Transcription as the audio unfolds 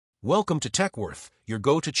Welcome to TechWorth, your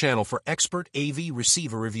go-to channel for expert AV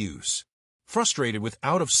receiver reviews. Frustrated with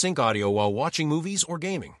out-of-sync audio while watching movies or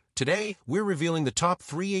gaming? Today, we're revealing the top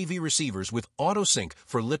 3 AV receivers with auto sync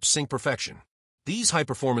for lip sync perfection. These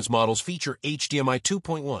high-performance models feature HDMI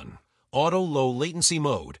 2.1, Auto Low Latency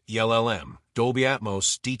Mode, ALLM, Dolby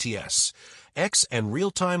Atmos, DTS, X, and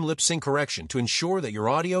real-time lip sync correction to ensure that your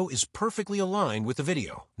audio is perfectly aligned with the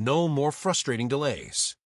video. No more frustrating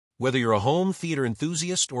delays. Whether you're a home theater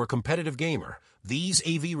enthusiast or a competitive gamer, these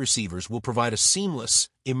AV receivers will provide a seamless,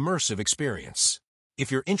 immersive experience.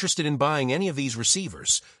 If you're interested in buying any of these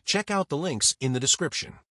receivers, check out the links in the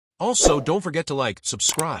description. Also, don't forget to like,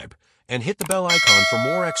 subscribe, and hit the bell icon for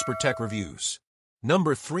more expert tech reviews.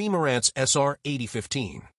 Number 3. Marantz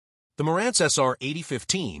SR8015. The Marantz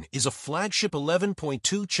SR8015 is a flagship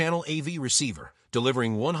 11.2 channel AV receiver,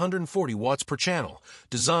 delivering 140 watts per channel,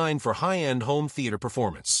 designed for high-end home theater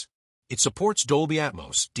performance. It supports Dolby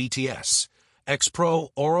Atmos, DTS, X Pro,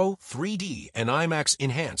 Auro, 3D, and IMAX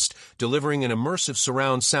Enhanced, delivering an immersive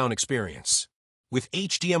surround sound experience. With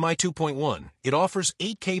HDMI 2.1, it offers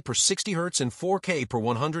 8K per 60 Hz and 4K per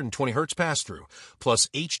 120 Hz pass-through, plus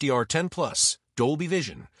HDR10+, Dolby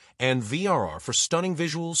Vision, and VRR for stunning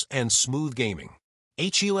visuals and smooth gaming.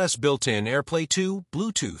 HELS built-in AirPlay 2,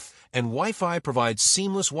 Bluetooth, and Wi-Fi provides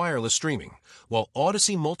seamless wireless streaming, while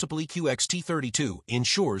Odyssey Multiple EQ XT32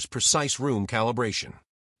 ensures precise room calibration.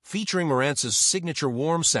 Featuring Marantz's signature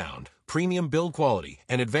warm sound, premium build quality,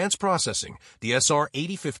 and advanced processing, the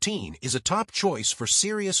SR8015 is a top choice for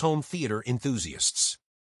serious home theater enthusiasts.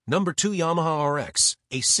 Number 2. Yamaha RX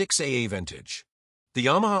A6AA Vintage. The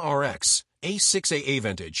Yamaha RX A6AA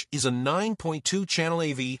Vintage is a 9.2 channel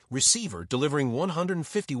AV receiver delivering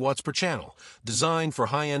 150 watts per channel, designed for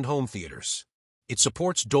high-end home theaters. It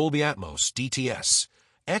supports Dolby Atmos, DTS,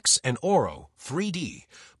 X, and Auro, 3D,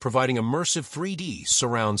 providing immersive 3D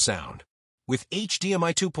surround sound. With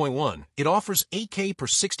HDMI 2.1, it offers 8K per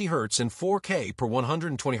 60 Hz and 4K per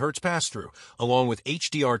 120 Hz pass-through, along with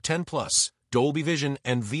HDR10+, Dolby Vision,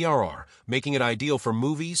 and VRR, making it ideal for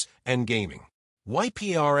movies and gaming.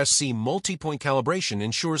 YPARSC multi-point calibration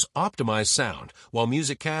ensures optimized sound, while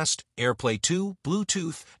MusicCast, AirPlay 2,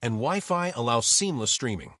 Bluetooth, and Wi-Fi allow seamless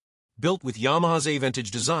streaming. Built with Yamaha's A-Vintage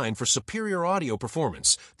design for superior audio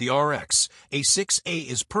performance, the RX A6A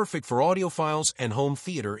is perfect for audiophiles and home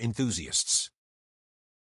theater enthusiasts.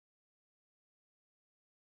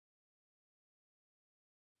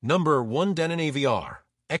 Number 1. Denon AVR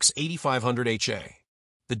X8500HA.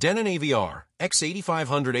 The Denon AVR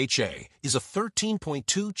X8500HA is a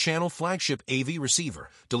 13.2 channel flagship AV receiver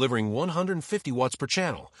delivering 150 watts per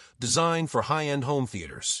channel, designed for high-end home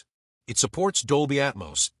theaters. It supports Dolby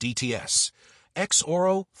Atmos, DTS, X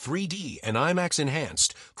Auro, 3D, and IMAX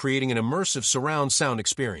Enhanced, creating an immersive surround sound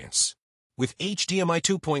experience. With HDMI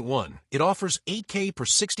 2.1, it offers 8K per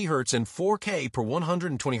 60 Hz and 4K per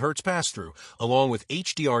 120 Hz pass-through, along with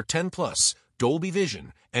HDR10+, Dolby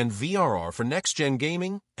Vision, and VRR for next-gen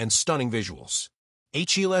gaming and stunning visuals.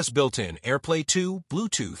 HELS built-in AirPlay 2,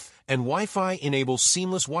 Bluetooth, and Wi-Fi enables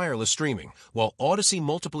seamless wireless streaming, while Odyssey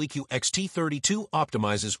Multiple EQ XT32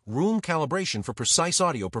 optimizes room calibration for precise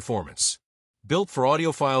audio performance. Built for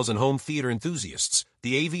audiophiles and home theater enthusiasts,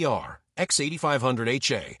 the AVR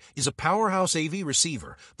X8500HA is a powerhouse AV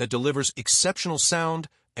receiver that delivers exceptional sound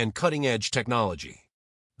and cutting-edge technology.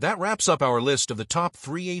 That wraps up our list of the top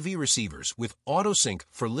 3 AV receivers with auto sync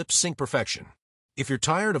for lip sync perfection. If you're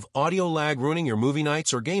tired of audio lag ruining your movie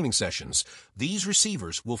nights or gaming sessions, these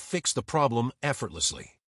receivers will fix the problem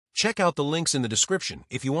effortlessly. Check out the links in the description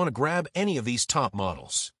if you want to grab any of these top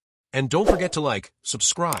models. And don't forget to like,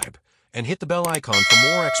 subscribe, and hit the bell icon for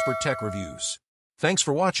more expert tech reviews. Thanks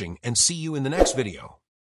for watching, and see you in the next video.